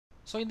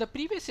So in the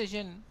previous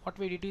session, what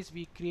we did is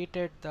we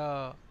created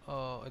the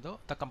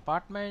the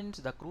compartments,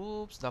 the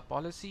groups, the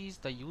policies,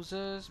 the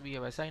users. We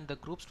have assigned the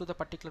groups to the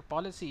particular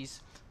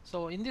policies.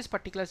 So in this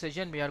particular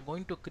session, we are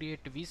going to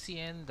create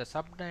VCN, the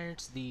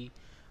subnets, the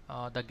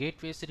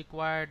gateways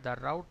required, the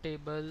route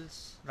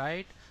tables,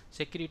 right?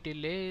 Security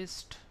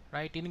list,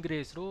 right?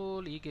 Ingress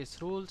rule,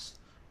 egress rules,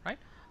 right?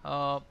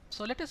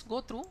 So let us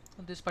go through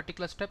this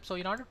particular step. So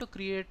in order to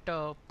create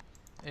a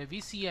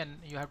VCN,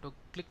 you have to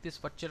click this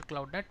virtual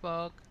cloud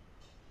network,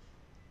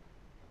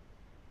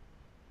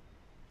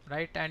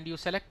 right, and you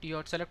select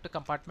a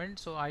compartment.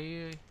 So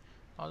I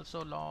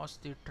also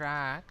lost the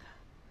track.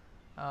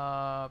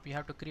 We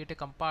have to create a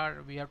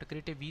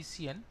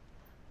VCN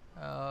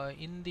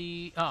in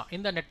the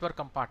network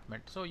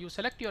compartment. So you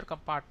select your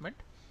compartment,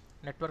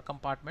 network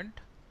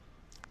compartment,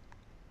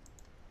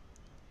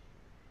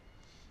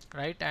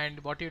 right,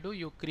 and what you do,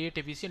 you create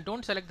a VCN.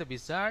 Don't select the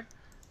wizard,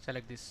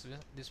 select this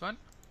one.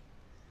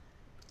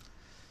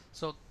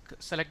 So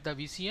select the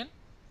VCN.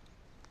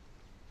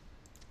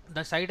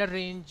 The CIDR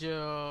range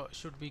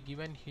should be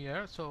given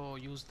here, so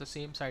use the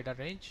same CIDR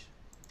range.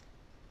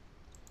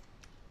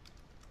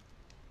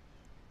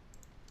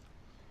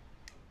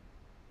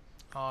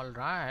 All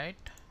right,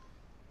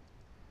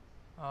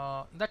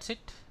 that's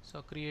it.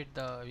 So create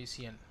the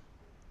VCN.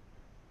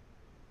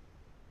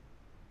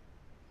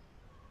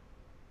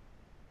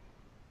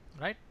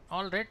 Right,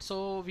 all right,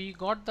 so we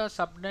got the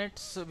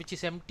subnets which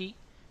is empty,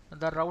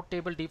 the route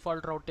table,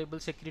 default route table,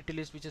 security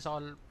list, which is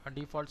all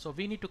default. So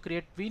we need to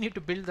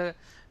build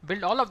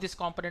all of these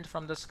components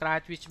from the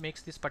scratch, which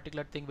makes this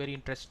particular thing very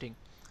interesting,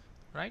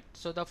 right?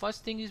 So the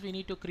first thing is we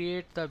need to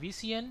create the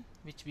VCN,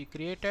 which we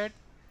created.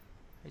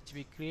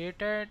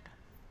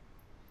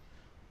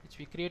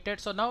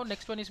 So now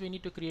next one is we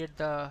need to create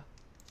the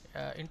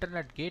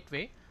internet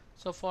gateway.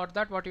 So for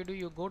that, what you do,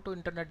 you go to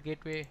internet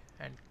gateway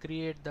and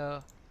create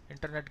the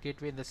internet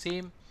gateway in the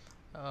same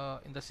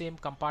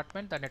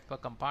compartment, the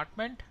network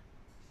compartment.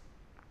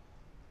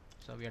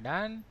 So we are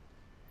done.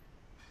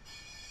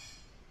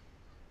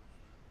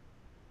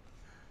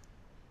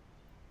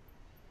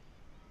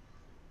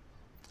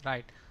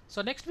 Right,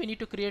 so next we need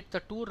to create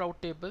the two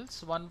route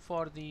tables, one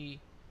for the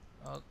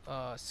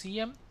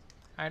CM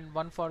and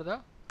one for the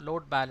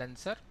load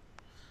balancer.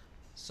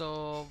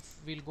 So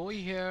we'll go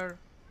here,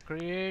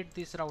 create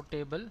this route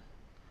table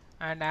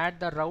and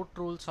add the route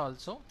rules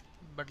also.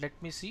 But let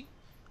me see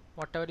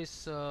whatever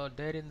is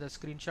there in the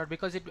screenshot,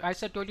 because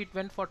as I told you, it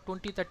went for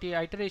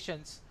 20-30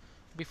 iterations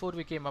before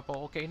we came up.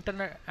 Oh, okay,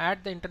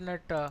 add the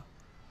internet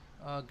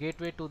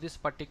gateway to this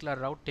particular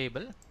route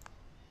table.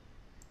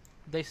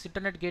 This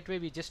internet gateway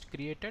we just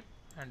created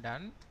and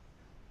done.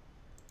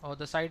 Oh,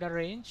 the CIDR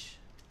range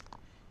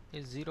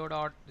is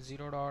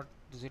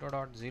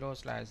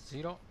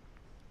 0.0.0.0/0.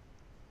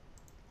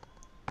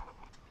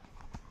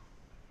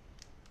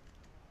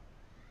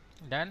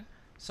 Done.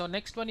 So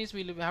next one is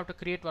we have to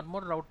create one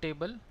more route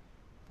table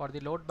for the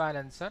load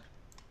balancer.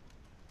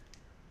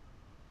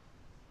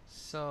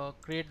 So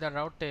create the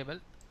route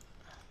table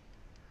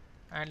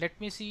and let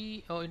me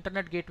see. Oh,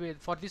 internet gateway,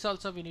 for this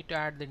also we need to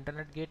add the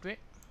internet gateway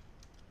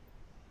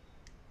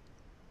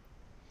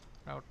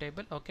route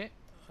table. Okay,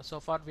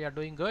 so far we are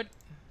doing good.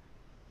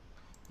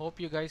 Hope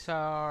you guys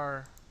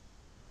are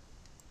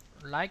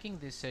liking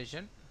this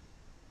session.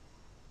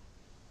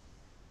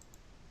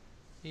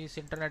 Is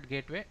internet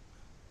gateway,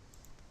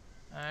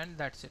 and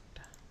that's it.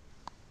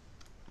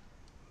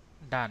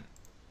 Done.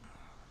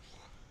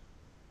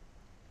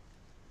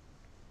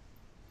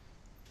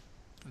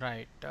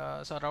 Right,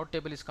 so route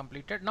table is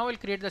completed. Now we'll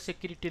create the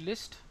security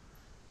list.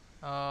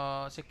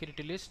 Two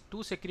security lists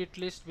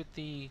with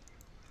the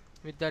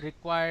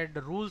required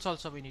rules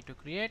also we need to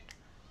create.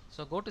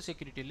 So go to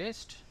security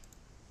list,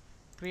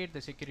 create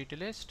the security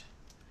list,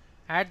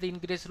 add the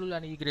ingress rule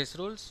and egress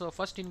rules. So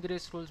first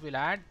ingress rules will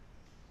add,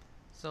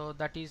 so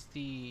that is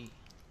the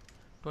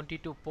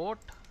 22 port.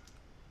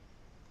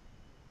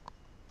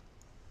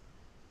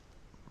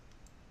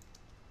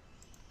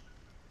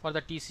 For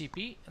the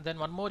TCP, then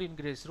one more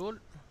ingress rule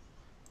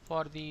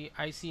for the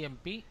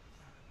ICMP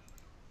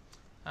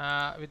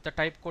with the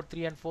type code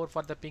 3 and 4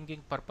 for the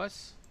pinging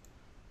purpose,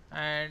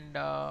 and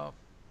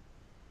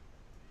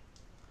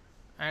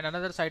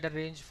another CIDR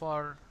range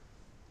for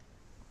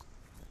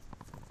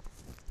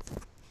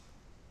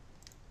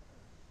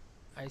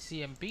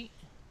ICMP.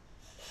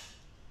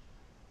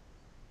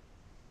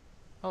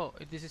 Oh,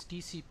 this is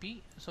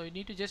TCP, so you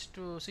need to just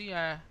to see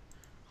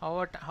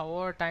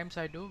however times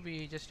I do,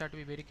 we just have to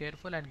be very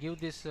careful and give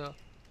this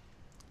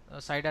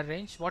CIDR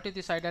range. What is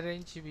the CIDR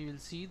range? We will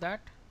see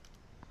that.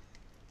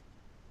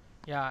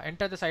 Yeah,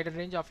 enter the CIDR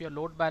range of your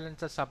load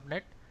balancer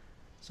subnet.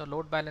 So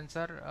load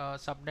balancer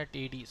subnet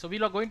AD. So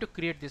we are going to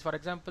create this. For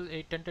example,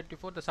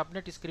 8.10.24, the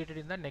subnet is created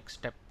in the next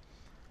step,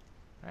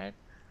 right?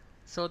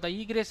 So the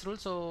egress rule.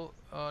 So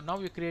now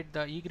we create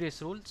the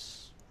egress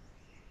rules.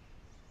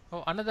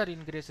 Oh, another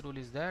ingress rule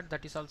is there.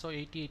 That is also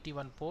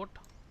 8081 port.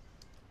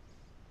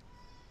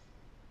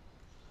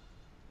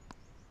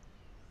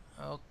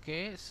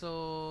 Okay,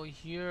 so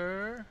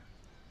here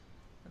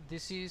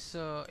this is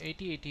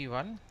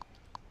 8081.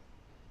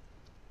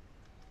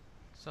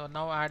 So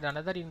now add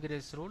another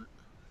ingress rule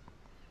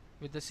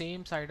with the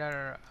same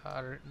cider,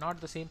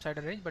 not the same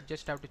cider range, but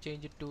just have to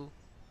change it to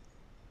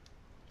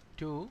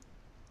 2,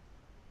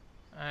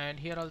 and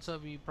here also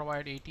we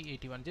provide 80,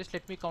 81. Just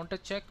let me counter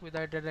check whether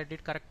I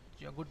did correct,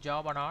 good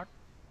job or not.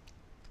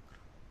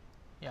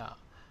 Yeah,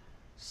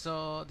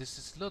 so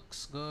this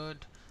looks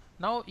good.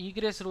 Now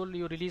egress rule,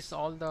 you release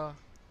all the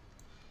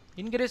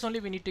ingress only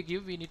we need to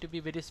give, we need to be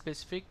very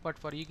specific, but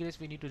for egress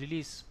we need to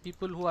release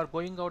people who are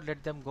going out,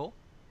 let them go.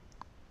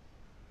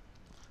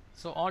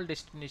 So all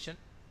destination.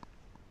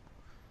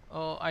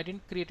 I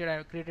didn't create it,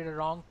 I created a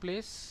wrong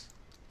place.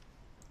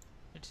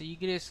 It's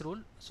egress rule,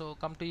 so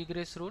come to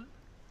egress rule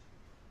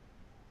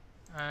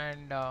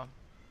and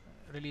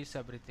release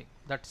everything.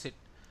 That's it.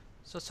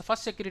 So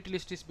first security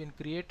list is been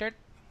created.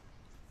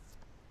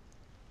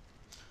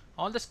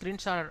 All the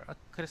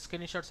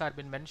screenshots are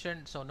been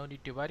mentioned, so no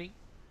need to worry.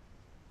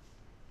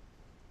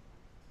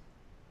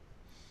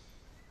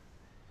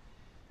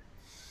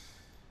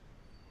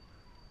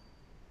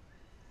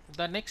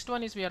 The next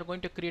one is we are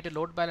going to create a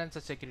load balancer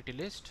security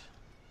list.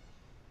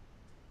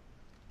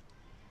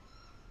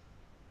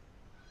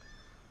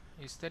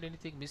 Is there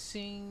anything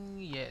missing?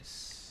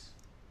 Yes.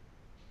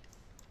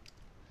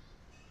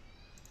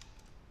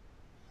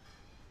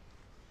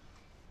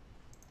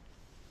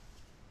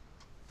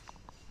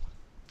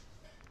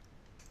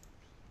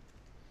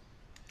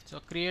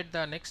 So create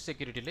the next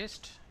security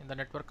list in the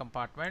network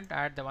compartment,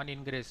 add the one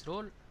ingress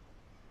rule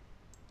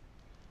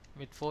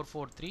with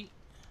 443.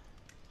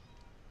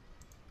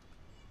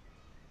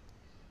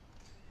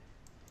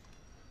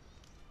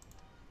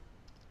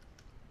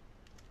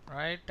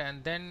 Right,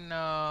 and then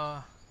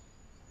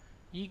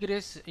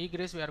egress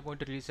we are going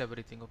to release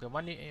everything. Okay,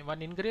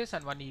 one ingress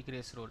and one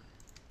egress rule.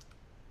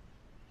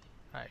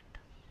 Right,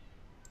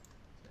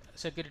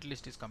 security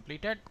list is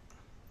completed.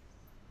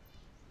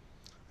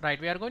 Right,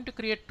 we are going to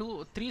create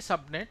three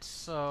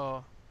subnets.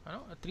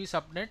 Three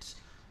subnets.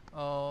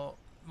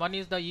 One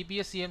is the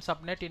EBS CM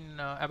subnet in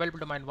available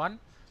domain 1.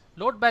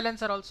 Load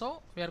balancer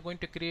also we are going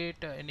to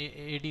create in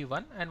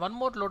AD1, and one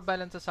more load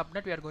balancer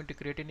subnet we are going to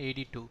create in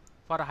AD2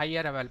 for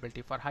higher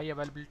availability. For high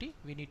availability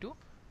we need to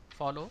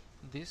follow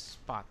this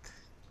path.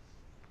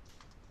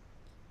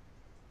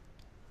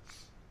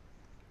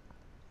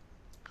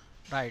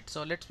 Right,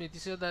 so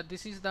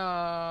this is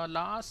the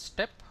last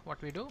step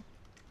what we do.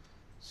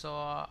 So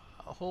I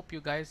hope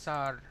you guys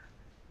are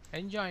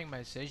enjoying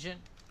my session.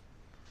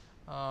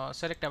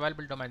 Select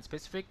available domain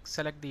specific,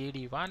 select the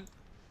AD1,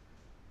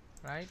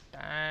 right,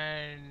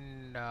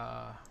 and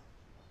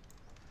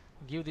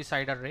give the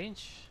cider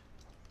range,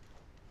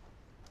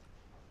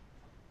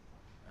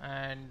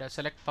 and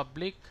select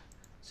public,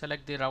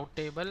 select the route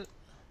table,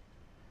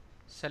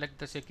 select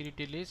the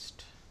security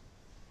list,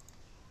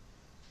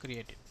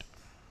 create it.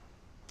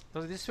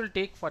 So this will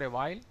take for a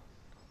while.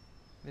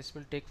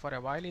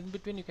 In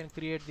between you can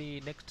create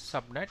the next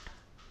subnet.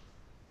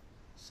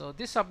 So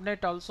this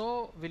subnet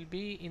also will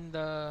be in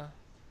the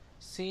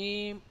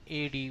same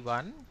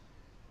AD1.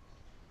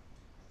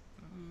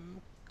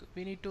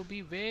 We need to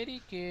be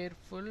very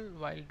careful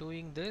while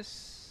doing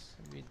this.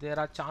 There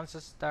are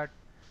chances that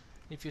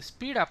if you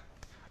speed up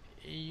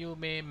you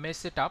may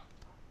mess it up.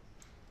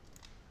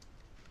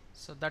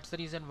 So that's the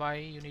reason why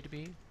you need to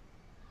be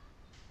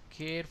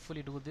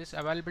carefully do this.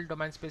 Available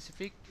domain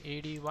specific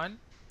AD1,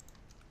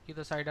 give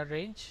the cider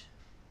range,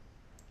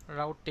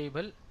 route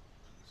table,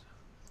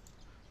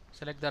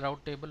 select the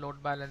route table,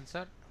 load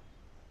balancer,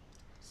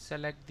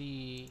 select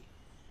the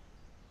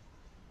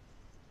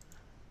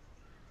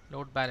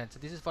load balancer.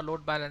 This is for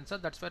load balancer,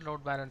 that's where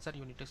load balancer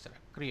you need to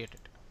select, create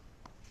it.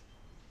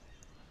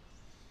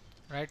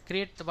 Right,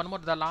 create one more,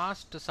 the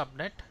last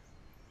subnet.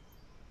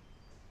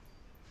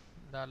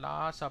 The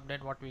last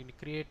subnet what we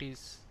create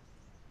is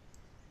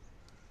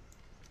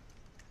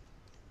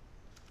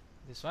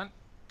this one.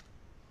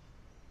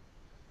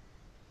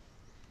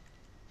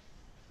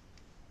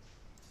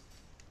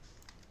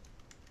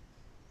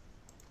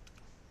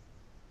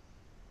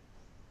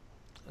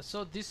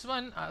 So this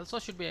one also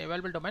should be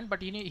available domain,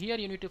 but here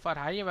you need to, for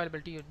high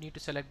availability you need to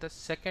select the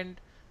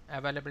second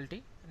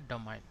availability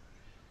domain.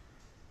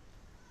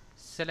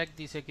 Select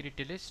the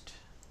security list,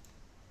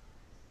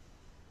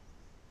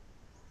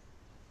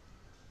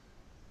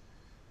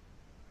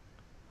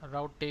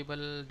 route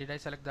table. Did I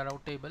select the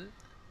route table?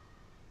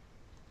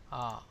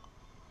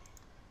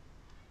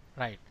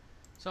 Right,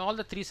 so all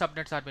the three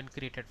subnets have been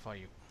created for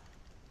you.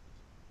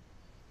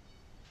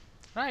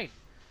 Right,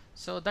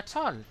 so that's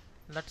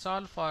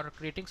all for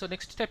creating. So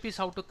next step is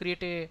how to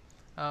create a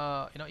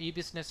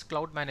eBusiness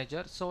Cloud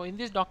Manager. So in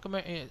this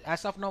document,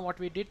 as of now what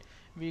we did,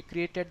 we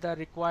created the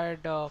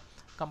required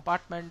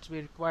compartments, we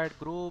required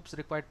groups,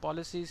 required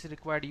policies,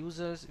 required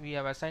users. We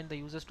have assigned the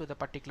users to the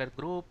particular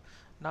group.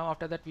 Now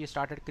after that we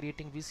started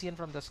creating VCN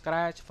from the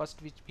scratch.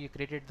 First we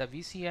created the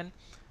VCN,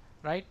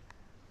 right?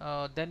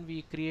 Then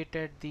we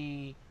created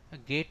the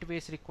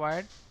gateways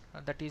required,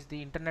 that is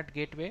the internet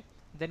gateway.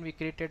 Then we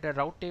created a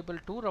route table,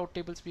 two route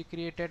tables we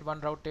created,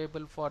 one route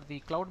table for the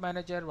cloud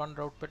manager, one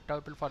route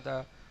table for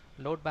the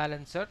load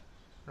balancer.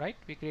 right?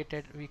 We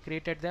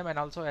created them and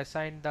also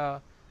assigned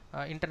the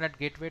internet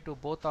gateway to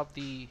both of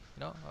the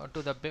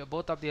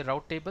both of the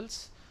route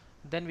tables.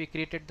 Then we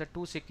created the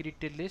two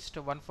security lists,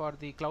 one for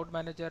the cloud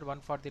manager,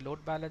 one for the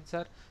load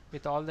balancer,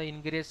 with all the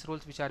ingress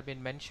rules which are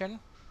been mentioned,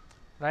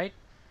 right?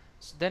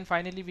 Then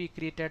finally we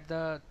created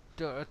the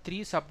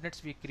three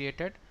subnets we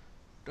created,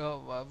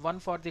 one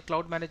for the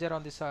cloud manager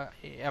on this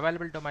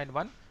available domain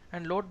 1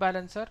 and load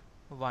balancer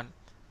 1.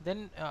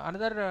 Then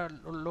another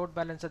load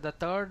balancer, the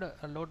third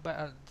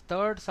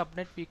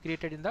subnet we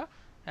created in the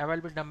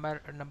available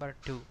number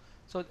 2.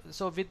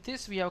 So with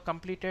this we have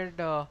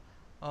completed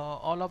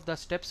all of the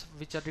steps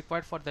which are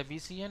required for the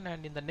VCN,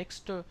 and in the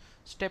next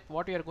step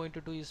what we are going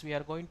to do is we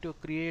are going to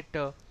create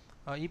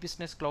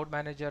e-business cloud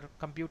manager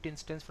compute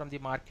instance from the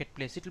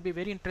marketplace. It will be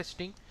very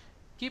interesting.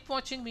 Keep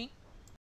watching me.